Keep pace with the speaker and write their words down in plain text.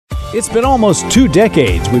It's been almost 2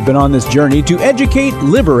 decades we've been on this journey to educate,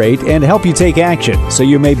 liberate, and help you take action so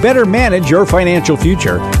you may better manage your financial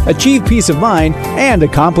future, achieve peace of mind, and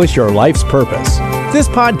accomplish your life's purpose. This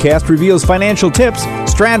podcast reveals financial tips,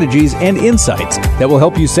 strategies, and insights that will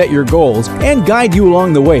help you set your goals and guide you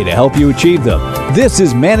along the way to help you achieve them. This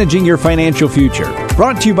is Managing Your Financial Future,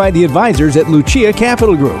 brought to you by the advisors at Lucia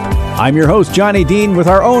Capital Group. I'm your host, Johnny Dean, with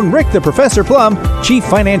our own Rick the Professor Plum, Chief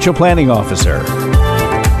Financial Planning Officer.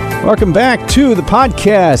 Welcome back to the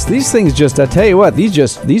podcast. These things just, I tell you what, these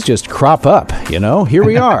just crop up, you know. Here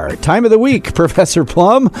we are. Time of the week, Professor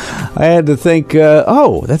Plum. I had to think,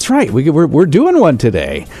 oh, that's right. We're doing one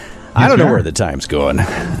today. I don't know where the time's going.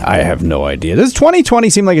 I have no idea. Does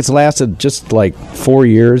 2020 seem like it's lasted just like 4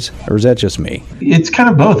 years, or is that just me? It's kind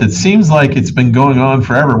of both. It seems like it's been going on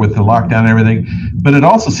forever with the lockdown and everything, but it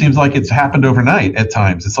also seems like it's happened overnight at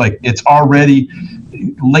times. It's like it's already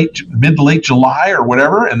mid to late July or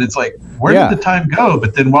whatever, and it's like, where did the time go?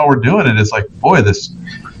 But then while we're doing it, it's like, boy, this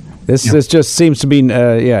just seems to be,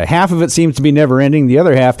 half of it seems to be never ending. The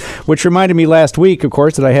other half, which reminded me last week, of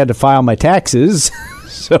course, that I had to file my taxes.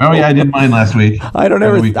 So, I did mine last week. I don't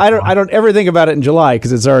ever think about it in July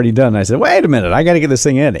because it's already done. I said, wait a minute, I got to get this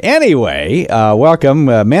thing in. Anyway, welcome,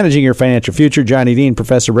 Managing Your Financial Future. Johnny Dean,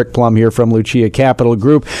 Professor Rick Plum here from Lucia Capital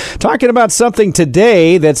Group, talking about something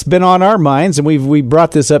today that's been on our minds, and we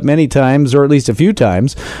brought this up many times, or at least a few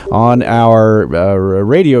times, on our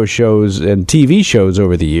radio shows and TV shows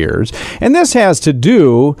over the years. And this has to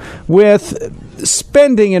do with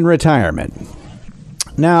spending in retirement.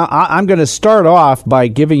 Now, I'm going to start off by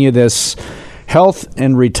giving you this health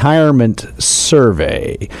and retirement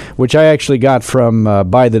survey, which I actually got from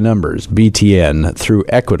By the Numbers, BTN, through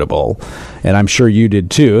Equitable, and I'm sure you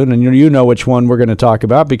did too, and you know which one we're going to talk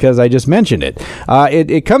about because I just mentioned it.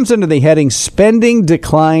 It comes under the heading, Spending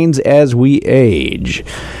Declines as We Age.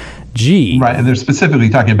 Gee. Right, and they're specifically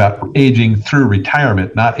talking about aging through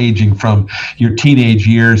retirement, not aging from your teenage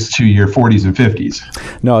years to your 40s and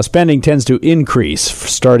 50s. No, spending tends to increase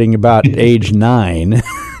starting about age 9.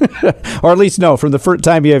 Or at least, no, from the first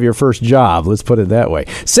time you have your first job. Let's put it that way.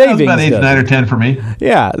 Savings. About age 9 or 10 for me.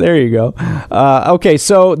 Yeah, there you go. Okay,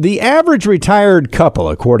 so the average retired couple,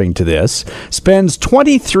 according to this, spends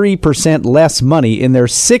 23% less money in their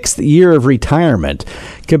 6th year of retirement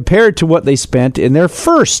compared to what they spent in their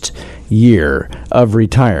first year of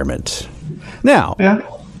retirement. Now,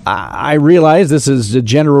 I realize this is a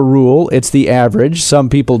general rule. It's the average. Some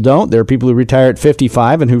people don't. There are people who retire at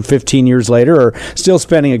 55 and who 15 years later are still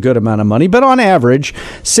spending a good amount of money. But on average,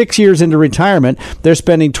 6 years into retirement, they're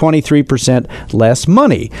spending 23% less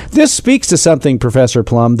money. This speaks to something, Professor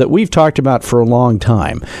Plum, that we've talked about for a long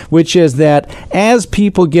time, which is that as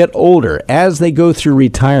people get older, as they go through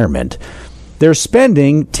retirement, their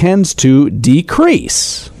spending tends to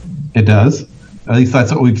decrease. It does. At least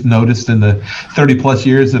that's what we've noticed in the 30-plus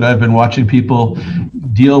years that I've been watching people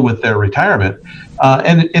deal with their retirement.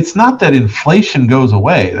 And it's not that inflation goes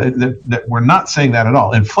away. That we're not saying that at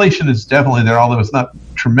all. Inflation is definitely there, although it's not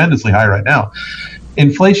tremendously high right now.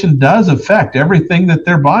 Inflation does affect everything that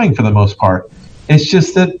they're buying for the most part. It's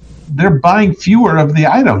just that they're buying fewer of the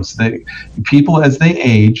items. People, as they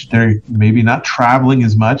age, they're maybe not traveling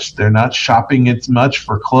as much. They're not shopping as much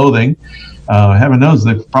for clothing. Heaven knows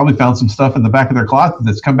they've probably found some stuff in the back of their closet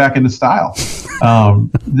that's come back into style.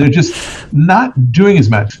 They're just not doing as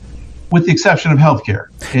much, with the exception of healthcare.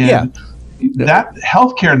 And that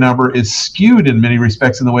healthcare number is skewed in many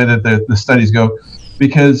respects in the way that the studies go,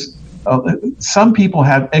 because some people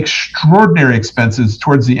have extraordinary expenses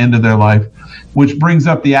towards the end of their life, which brings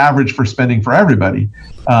up the average for spending for everybody.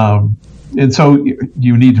 And so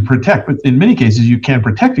you need to protect, but in many cases you can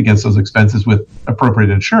protect against those expenses with appropriate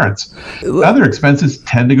insurance. Other expenses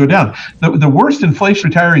tend to go down. The worst inflation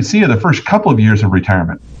retirees see are the first couple of years of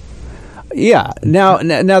retirement. Yeah. Now,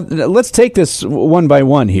 let's take this one by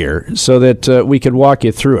one here so that we could walk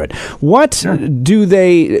you through it. What do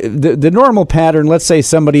the normal pattern, let's say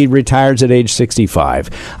somebody retires at age 65.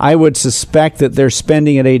 I would suspect that their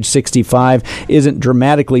spending at age 65 isn't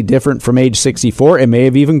dramatically different from age 64. It may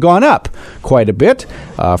have even gone up quite a bit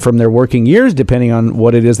from their working years, depending on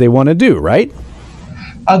what it is they want to do, right?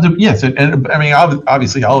 Yes. And I mean,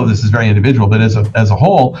 obviously all of this is very individual, but as a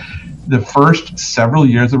whole, the first several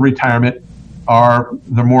years of retirement are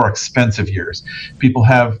the more expensive years. People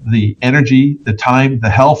have the energy, the time, the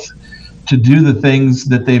health to do the things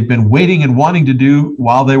that they've been waiting and wanting to do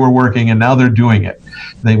while they were working, and now they're doing it.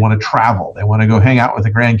 They want to travel. They want to go hang out with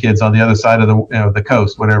the grandkids on the other side of the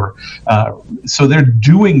coast, whatever. So they're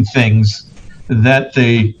doing things that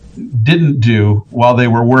they didn't do while they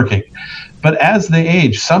were working. But as they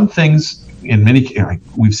age, some things in many,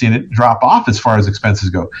 we've seen it drop off as far as expenses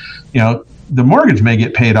go. The mortgage may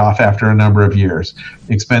get paid off after a number of years.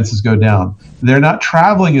 Expenses go down. They're not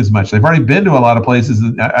traveling as much. They've already been to a lot of places.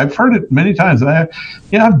 I've heard it many times.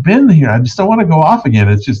 I've been here. I just don't want to go off again.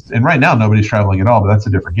 It's just, and right now nobody's traveling at all, but that's a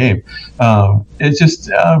different game. It's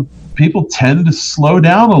just people tend to slow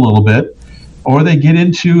down a little bit, or they get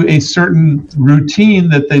into a certain routine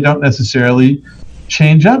that they don't necessarily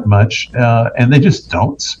change up much, and they just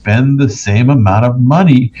don't spend the same amount of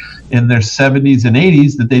money in their 70s and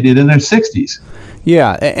 80s that they did in their 60s.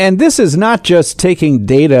 Yeah, and this is not just taking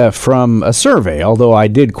data from a survey, although I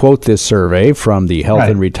did quote this survey from the Health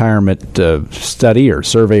and Retirement Study or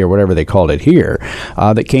survey or whatever they called it here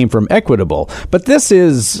that came from Equitable. But this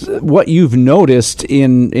is what you've noticed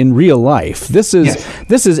in real life. This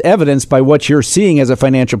is evidenced by what you're seeing as a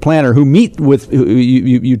financial planner who meet with,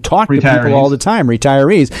 you talk to people all the time,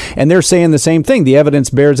 retirees, and they're saying the same thing. The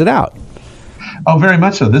evidence bears it out. Oh, very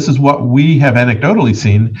much so. This is what we have anecdotally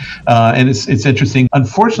seen, and it's interesting.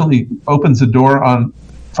 Unfortunately, opens the door on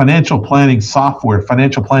financial planning software,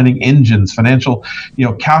 financial planning engines, financial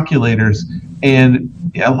calculators, and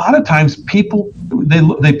a lot of times people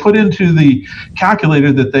they put into the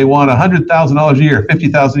calculator that they want $100,000 a year,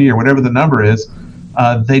 $50,000 a year, whatever the number is.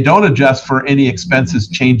 They don't adjust for any expenses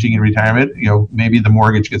changing in retirement. Maybe the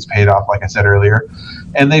mortgage gets paid off, like I said earlier,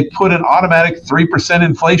 and they put an automatic 3%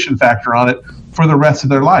 inflation factor on it for the rest of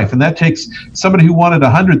their life. And that takes somebody who wanted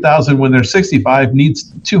 $100,000 when they're 65 needs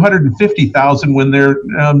 $250,000 when they're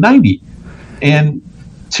 90. And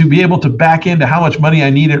to be able to back into how much money I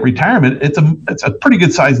need at retirement, it's a pretty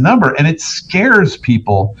good sized number, and it scares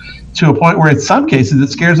people to a point where in some cases it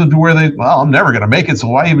scares them to where I'm never going to make it, so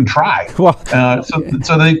why even try? Well,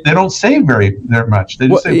 so they don't save very much. They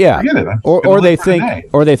just forget it. Or they think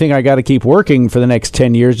I got to keep working for the next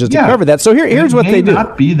 10 years just to cover that. So here's what they do. It may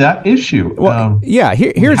not be that issue. Well,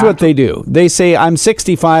 here's what they do. They say, I'm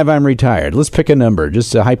 65, I'm retired. Let's pick a number,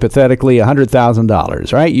 just hypothetically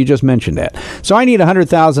 $100,000, right? You just mentioned that. So I need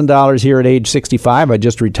 $100,000 here at age 65. I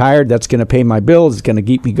just retired. That's going to pay my bills. It's going to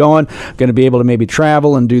keep me going. I'm going to be able to maybe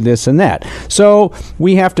travel and do this and that. So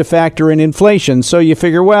we have to factor in inflation. So you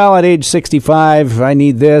figure, well, at age 65, I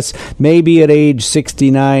need this. Maybe at age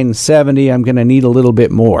 69, 70, I'm going to need a little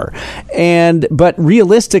bit more. But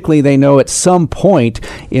realistically, they know at some point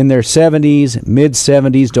in their 70s, mid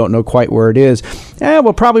 70s, don't know quite where it is,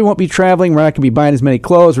 we probably won't be traveling. We're not going to be buying as many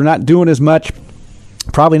clothes. We're not doing as much.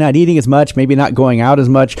 Probably not eating as much, maybe not going out as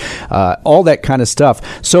much, all that kind of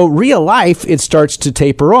stuff. So real life, it starts to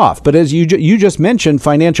taper off. But as you just mentioned,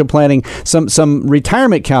 financial planning, some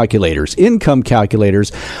retirement calculators, income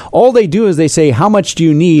calculators, all they do is they say, how much do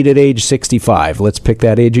you need at age 65? Let's pick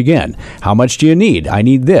that age again. How much do you need? I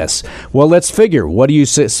need this. Well, let's figure. What do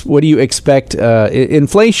you expect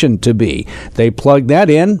inflation to be? They plug that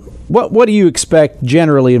in. What do you expect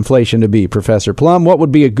generally inflation to be, Professor Plum? What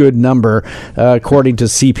would be a good number according to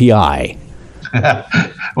CPI?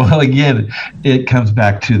 Well, again, it comes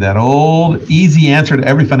back to that old easy answer to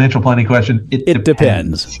every financial planning question. It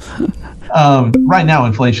depends. Right now,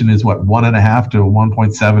 inflation is 1.5 to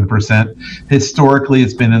 1.7%. Historically,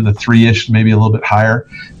 it's been in the 3-ish, maybe a little bit higher.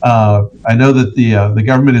 I know that the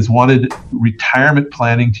government has wanted retirement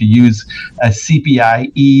planning to use a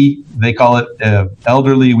CPI-E. They call it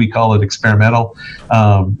elderly. We call it experimental.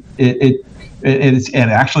 It's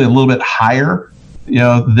actually a little bit higher,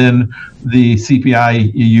 than the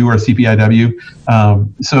CPI-U or CPI-W.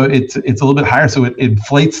 So it's a little bit higher. So it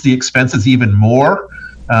inflates the expenses even more.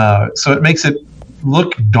 So it makes it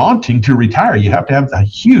look daunting to retire. You have to have a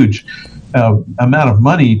huge amount of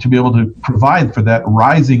money to be able to provide for that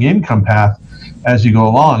rising income path as you go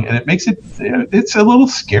along, and it makes it's a little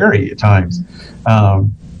scary at times.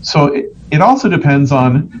 So it also depends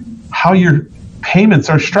on how your payments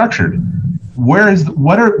are structured.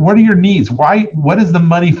 What are your needs? What is the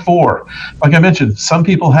money for? Like I mentioned, some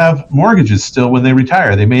people have mortgages still when they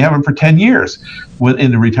retire. They may have them for 10 years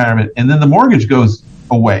into retirement, and then the mortgage goes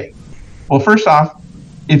away. Well, first off,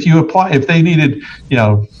 if they needed,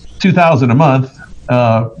 $2,000 a month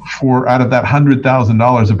for out of that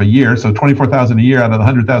 $100,000 of a year, so $24,000 a year out of the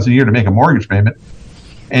 $100,000 a year to make a mortgage payment,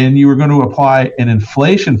 and you were going to apply an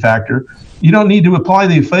inflation factor, you don't need to apply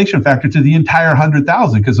the inflation factor to the entire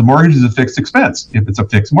 $100,000 because the mortgage is a fixed expense. If it's a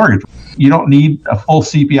fixed mortgage, you don't need a full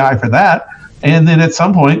CPI for that. And then at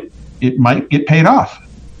some point, it might get paid off.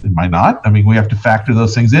 It might not. I mean, we have to factor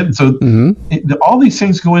those things in. So all these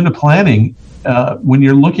things go into planning when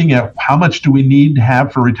you're looking at how much do we need to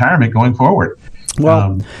have for retirement going forward.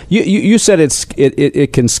 Well, you said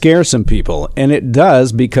it can scare some people, and it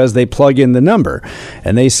does because they plug in the number,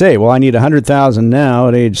 and they say, well, I need 100,000 now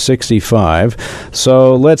at age 65,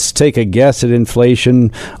 so let's take a guess at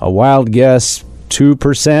inflation, a wild guess,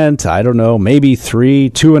 2%, I don't know, maybe 3,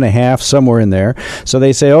 2.5, somewhere in there. So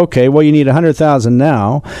they say, okay, well, you need 100,000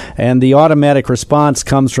 now, and the automatic response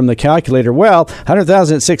comes from the calculator. Well,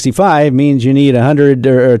 100,000 at 65 means you need 100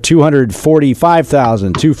 or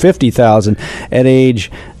 245,000, 250,000 at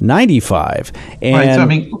age 95. And right. So I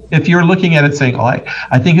mean, if you're looking at it saying, oh,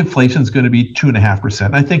 I think inflation is going to be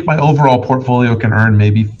 2.5%. I think my overall portfolio can earn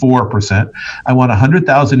maybe 4%. I want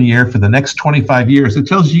 100,000 a year for the next 25 years. It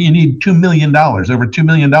tells you need $2 million. Over $2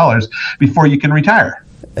 million before you can retire.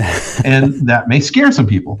 And that may scare some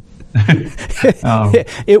people.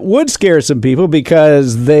 It would scare some people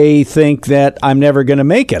because they think that I'm never going to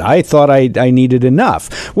make it. I thought I needed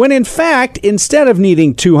enough. When in fact, instead of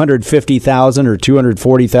needing 250,000 or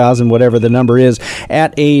 240,000, whatever the number is,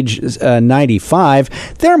 at age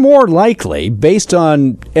 95, they're more likely, based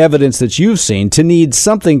on evidence that you've seen, to need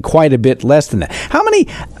something quite a bit less than that. How many...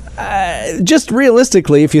 just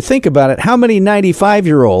realistically, if you think about it, how many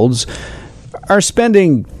 95-year-olds are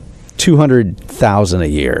spending $200,000 a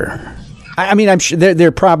year? I mean, I'm sure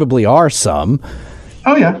there probably are some.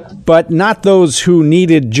 Oh yeah, but not those who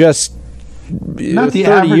needed just not the 30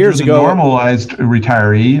 average years or the ago. normalized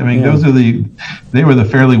retiree. I mean, they were the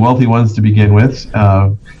fairly wealthy ones to begin with.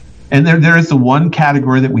 And there is the one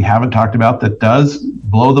category that we haven't talked about that does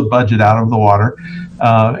blow the budget out of the water,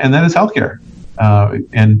 and that is healthcare.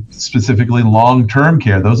 And specifically long-term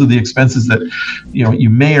care. Those are the expenses that you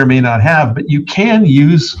may or may not have, but you can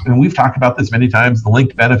use, and we've talked about this many times, the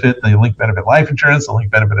linked benefit life insurance, the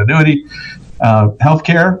linked benefit annuity,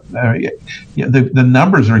 healthcare. The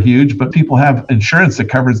numbers are huge, but people have insurance that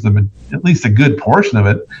covers them, at least a good portion of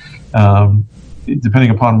it, depending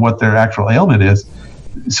upon what their actual ailment is.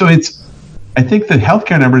 So I think the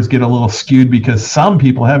healthcare numbers get a little skewed because some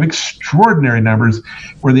people have extraordinary numbers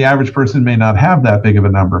where the average person may not have that big of a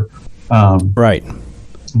number. Right.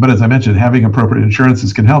 But as I mentioned, having appropriate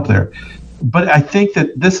insurances can help there. But I think that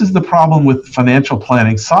this is the problem with financial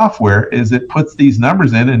planning software, is it puts these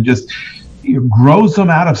numbers in and just grows them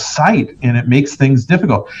out of sight, and it makes things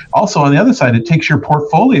difficult. Also, on the other side, it takes your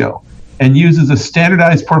portfolio and uses a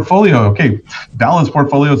standardized portfolio. Okay, balanced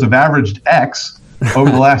portfolios have averaged X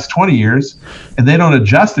over the last 20 years, and they don't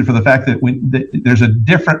adjust it for the fact that there's a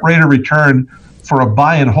different rate of return for a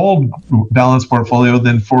buy and hold balanced portfolio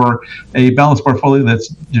than for a balanced portfolio that's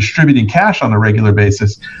distributing cash on a regular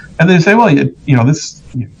basis. And they say, well, you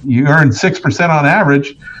earn 6% on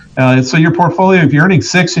average. So your portfolio, if you're earning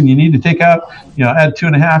 6 and you need to take out, add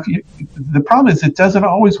 2.5, the problem is it doesn't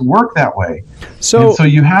always work that way. So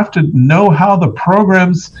you have to know how the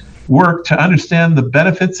programs work to understand the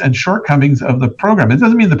benefits and shortcomings of the program. It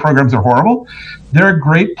doesn't mean the programs are horrible. They're a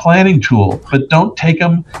great planning tool, but don't take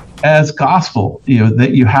them as gospel.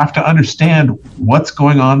 That you have to understand what's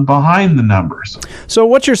going on behind the numbers. So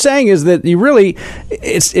what you're saying is that you really,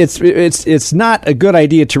 it's not a good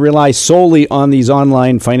idea to rely solely on these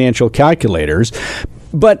online financial calculators.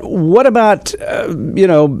 But what about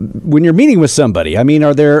when you're meeting with somebody? I mean,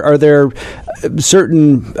 are there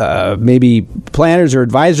certain maybe planners or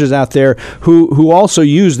advisors out there who also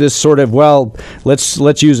use this sort of, well, let's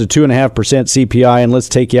use a 2.5% CPI and let's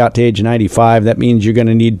take you out to age 95. That means you're going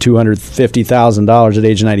to need $250,000 at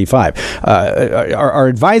age 95. Are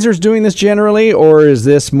advisors doing this generally, or is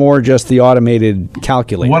this more just the automated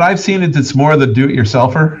calculator? What I've seen is it's more the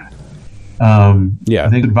do-it-yourselfer. I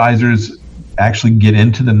think advisors actually get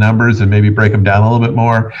into the numbers and maybe break them down a little bit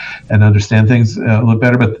more and understand things a little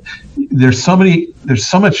better. But there's so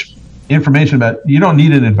much information about, you don't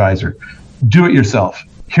need an advisor. Do it yourself.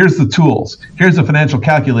 Here's the tools. Here's a financial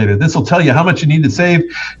calculator. This will tell you how much you need to save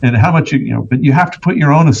and how much but you have to put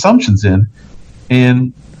your own assumptions in,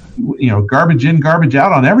 and garbage in, garbage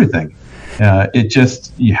out on everything.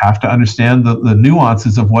 You have to understand the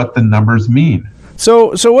nuances of what the numbers mean.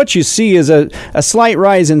 So what you see is a slight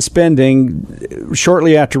rise in spending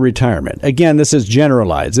shortly after retirement. Again, this is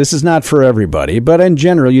generalized. This is not for everybody, but in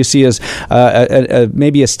general, you see as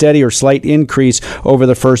maybe a steady or slight increase over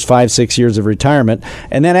the first 5-6 years of retirement,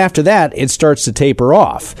 and then after that, it starts to taper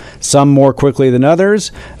off. Some more quickly than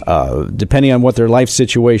others, depending on what their life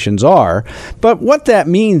situations are. But what that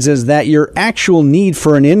means is that your actual need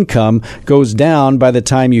for an income goes down by the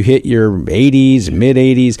time you hit your 80s, mid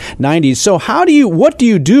 80s, 90s. So what do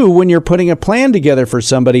you do when you're putting a plan together for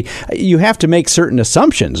somebody? You have to make certain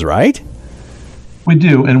assumptions, right? We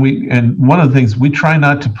do, and one of the things we try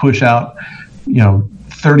not to push out,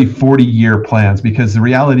 30, 40 year plans, because the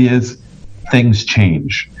reality is things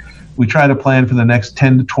change. We try to plan for the next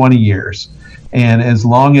 10 to 20 years. And as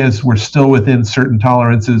long as we're still within certain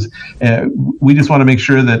tolerances, we just want to make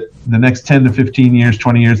sure that the next 10 to 15 years,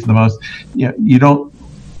 20 years at the most, you don't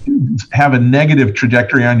have a negative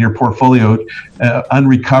trajectory on your portfolio,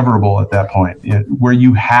 unrecoverable at that point, where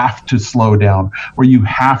you have to slow down, where you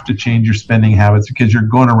have to change your spending habits because you're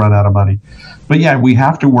going to run out of money. But yeah, we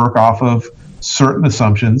have to work off of certain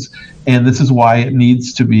assumptions, and this is why it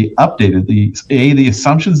needs to be updated. The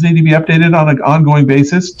assumptions need to be updated on an ongoing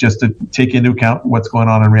basis, just to take into account what's going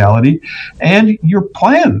on in reality, and your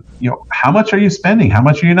plan. How much are you spending? How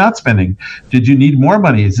much are you not spending? Did you need more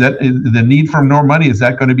money? Is that the need for more money? Is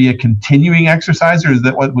that going to be a continuing exercise, or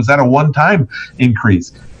was that a one-time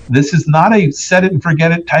increase? This is not a set it and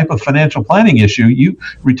forget it type of financial planning issue.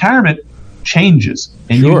 Retirement changes,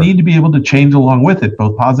 and you need to be able to change along with it,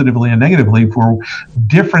 both positively and negatively, for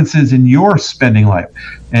differences in your spending life.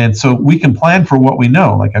 And so we can plan for what we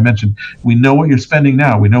know. Like I mentioned, we know what you're spending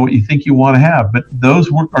now. We know what you think you want to have, but those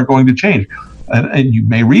are going to change. And you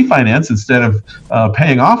may refinance instead of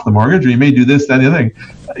paying off the mortgage, or you may do this, that, and the other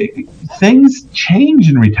thing. Things change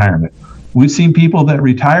in retirement. We've seen people that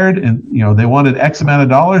retired and they wanted X amount of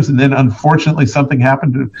dollars, and then unfortunately something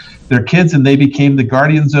happened to their kids and they became the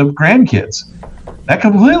guardians of grandkids. That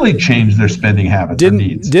completely changed their spending habits and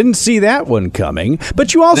needs. Didn't see that one coming.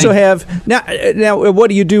 But you also have now. What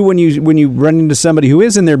do you do when you run into somebody who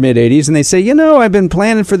is in their mid 80s and they say, I've been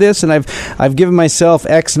planning for this and I've given myself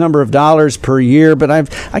X number of dollars per year, but I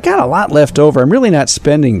got a lot left over. I'm really not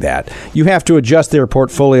spending that. You have to adjust their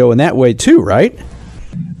portfolio in that way too, right?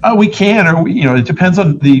 We can, or it depends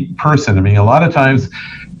on the person. I mean, a lot of times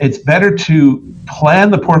it's better to plan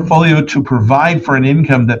the portfolio to provide for an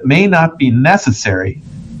income that may not be necessary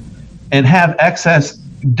and have excess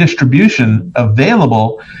distribution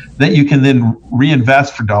available that you can then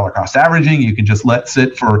reinvest for dollar cost averaging. You can just let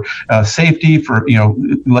sit for safety, for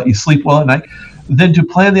let you sleep well at night, than to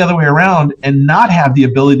plan the other way around and not have the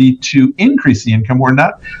ability to increase the income or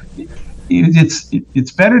not.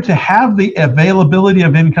 It's better to have the availability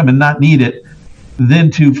of income and not need it than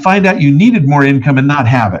to find out you needed more income and not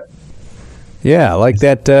have it. Yeah, like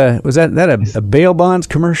that. Was that a bail bonds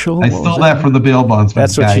commercial? I stole that from the bail bonds.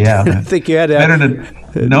 That's what you did. I think you had to. Better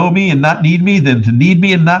to know me and not need me than to need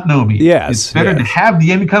me and not know me. Yes. It's better to have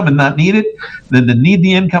the income and not need it than to need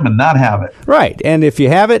the income and not have it. Right. And if you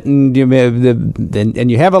have it and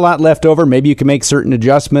you have a lot left over, maybe you can make certain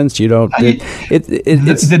adjustments. You don't.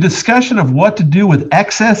 It's the discussion of what to do with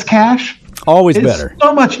excess cash. Always better.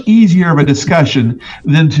 So much easier of a discussion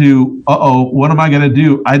than to, what am I going to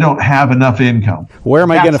do? I don't have enough income. Where am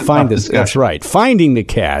I going to find this? Discussion. That's right. Finding the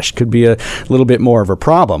cash could be a little bit more of a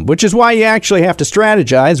problem, which is why you actually have to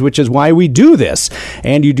strategize, which is why we do this.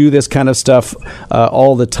 And you do this kind of stuff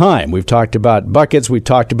all the time. We've talked about buckets. We've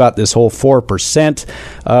talked about this whole 4%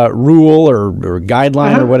 rule or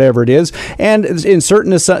guideline or whatever it is. And in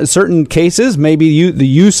certain cases, maybe the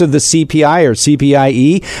use of the CPI or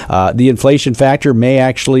CPIE, the inflation factor, may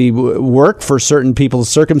actually work for certain people's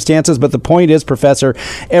circumstances. But the point is, Professor,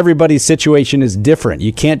 everybody's situation is different.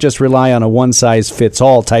 You can't just rely on a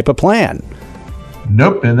one-size-fits-all type of plan.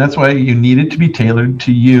 Nope. And that's why you need it to be tailored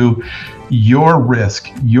to you, your risk,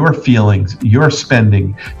 your feelings, your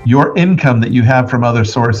spending, your income that you have from other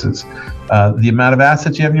sources, the amount of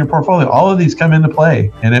assets you have in your portfolio. All of these come into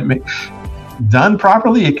play. And done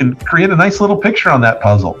properly, it can create a nice little picture on that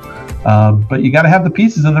puzzle. But you got to have the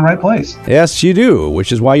pieces in the right place. Yes, you do,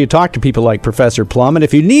 which is why you talk to people like Professor Plum. And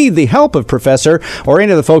if you need the help of Professor or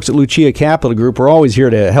any of the folks at Lucia Capital Group, we're always here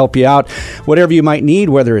to help you out. Whatever you might need,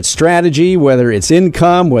 whether it's strategy, whether it's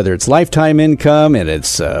income, whether it's lifetime income, and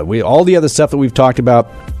it's all the other stuff that we've talked about.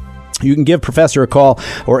 You can give Professor a call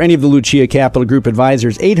or any of the Lucia Capital Group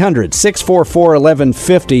advisors,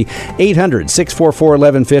 800-644-1150,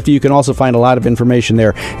 800-644-1150. You can also find a lot of information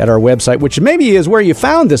there at our website, which maybe is where you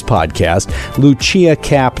found this podcast,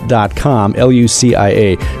 luciacap.com,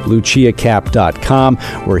 L-U-C-I-A, luciacap.com.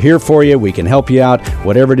 We're here for you. We can help you out.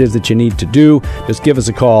 Whatever it is that you need to do, just give us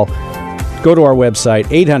a call. Go to our website,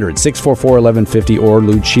 800-644-1150 or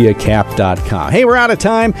luciacap.com. Hey, we're out of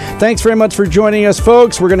time. Thanks very much for joining us,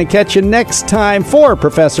 folks. We're going to catch you next time. For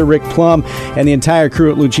Professor Rick Plum and the entire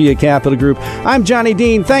crew at Lucia Capital Group, I'm Johnny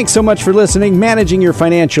Dean. Thanks so much for listening, managing your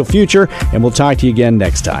financial future, and we'll talk to you again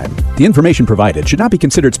next time. The information provided should not be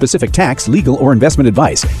considered specific tax, legal, or investment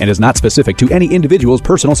advice and is not specific to any individual's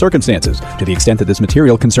personal circumstances. To the extent that this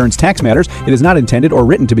material concerns tax matters, it is not intended or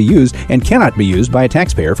written to be used and cannot be used by a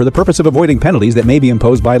taxpayer for the purpose of avoiding limiting penalties that may be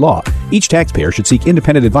imposed by law. Each taxpayer should seek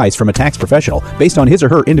independent advice from a tax professional based on his or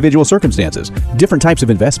her individual circumstances. Different types of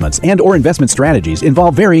investments and/or investment strategies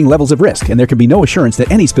involve varying levels of risk, and there can be no assurance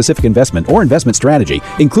that any specific investment or investment strategy,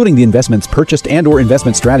 including the investments purchased and/or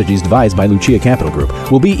investment strategies devised by Lucia Capital Group,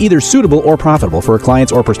 will be either suitable or profitable for a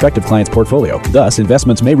client's or prospective client's portfolio. Thus,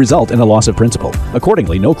 investments may result in a loss of principal.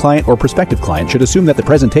 Accordingly, no client or prospective client should assume that the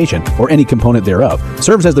presentation, or any component thereof,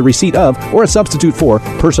 serves as the receipt of or a substitute for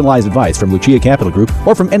personalized advice from Lucia Capital Group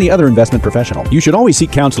or from any other investment professional. You should always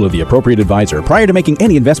seek counsel of the appropriate advisor prior to making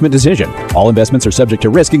any investment decision. All investments are subject to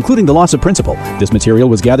risk, including the loss of principal. This material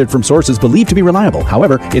was gathered from sources believed to be reliable.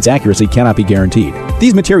 However, its accuracy cannot be guaranteed.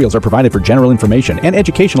 These materials are provided for general information and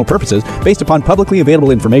educational purposes based upon publicly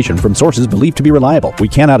available information from sources believed to be reliable. We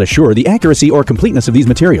cannot assure the accuracy or completeness of these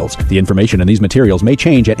materials. The information in these materials may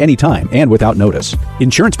change at any time and without notice.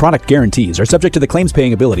 Insurance product guarantees are subject to the claims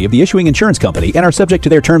paying ability of the issuing insurance company and are subject to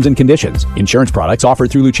their terms and conditions. Insurance products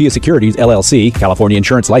offered through Lucia Securities, LLC, California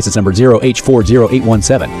Insurance License Number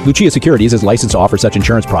 0H40817. Lucia Securities is licensed to offer such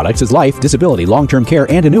insurance products as life, disability, long-term care,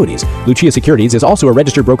 and annuities. Lucia Securities is also a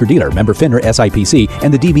registered broker-dealer, member FINRA SIPC,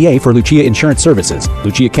 and the DBA for Lucia Insurance Services.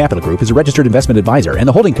 Lucia Capital Group is a registered investment advisor and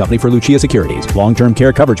the holding company for Lucia Securities. Long-term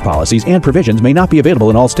care coverage policies and provisions may not be available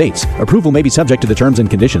in all states. Approval may be subject to the terms and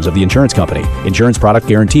conditions of the insurance company. Insurance product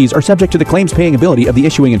guarantees are subject to the claims paying ability of the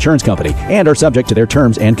issuing insurance company and are subject to their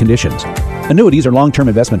terms and conditions. Annuities are long-term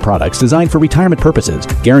investment products designed for retirement purposes.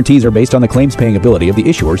 Guarantees are based on the claims-paying ability of the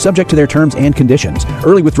issuer, subject to their terms and conditions.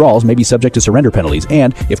 Early withdrawals may be subject to surrender penalties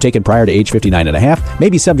and, if taken prior to age 59 and a half, may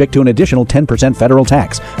be subject to an additional 10% federal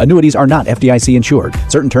tax. Annuities are not FDIC insured.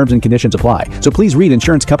 Certain terms and conditions apply, so please read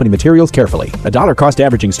insurance company materials carefully. A dollar-cost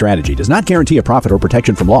averaging strategy does not guarantee a profit or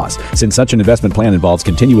protection from loss. Since such an investment plan involves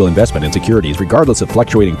continual investment in securities regardless of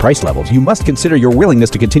fluctuating price levels, you must consider your willingness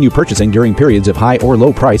to continue purchasing during periods of high or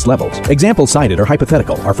low price levels. Examples cited are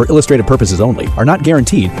hypothetical, are for illustrative purposes only, are not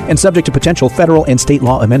guaranteed, and subject to potential federal and state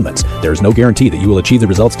law amendments. There is no guarantee that you will achieve the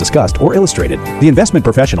results discussed or illustrated. The investment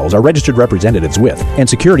professionals are registered representatives with, and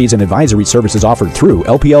securities and advisory services offered through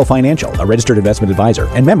LPL Financial, a registered investment advisor,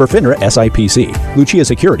 and member FINRA SIPC. Lucia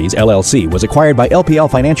Securities, LLC was acquired by LPL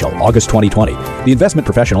Financial August 2020. The investment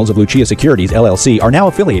professionals of Lucia Securities, LLC are now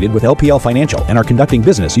affiliated with LPL Financial and are conducting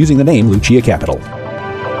business using the name Lucia Capital.